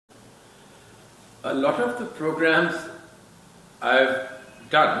A lot of the programs I've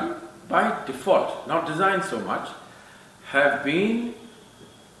done by default, not designed so much, have been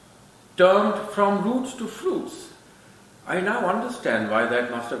termed from roots to fruits. I now understand why that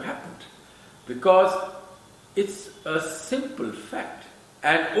must have happened. Because it's a simple fact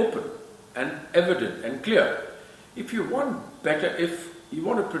and open and evident and clear. If you want better, if you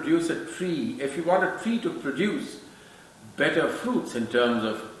want to produce a tree, if you want a tree to produce better fruits in terms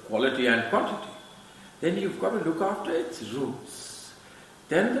of quality and quantity, then you've got to look after its roots.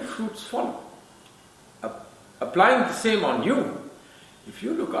 Then the fruits follow. Applying the same on you, if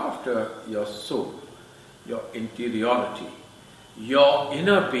you look after your soul, your interiority, your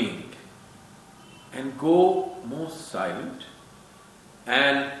inner being, and go more silent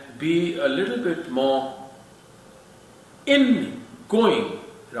and be a little bit more in-going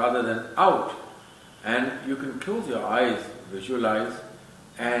rather than out, and you can close your eyes, visualize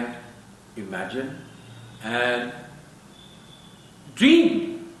and imagine and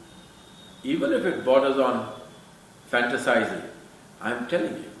dream, even if it borders on fantasizing. I'm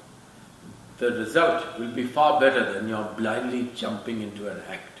telling you, the result will be far better than your blindly jumping into an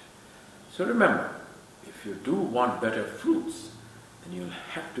act. So remember, if you do want better fruits, then you'll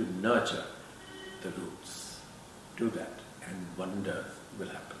have to nurture the roots. Do that and wonders will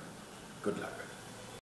happen. Good luck.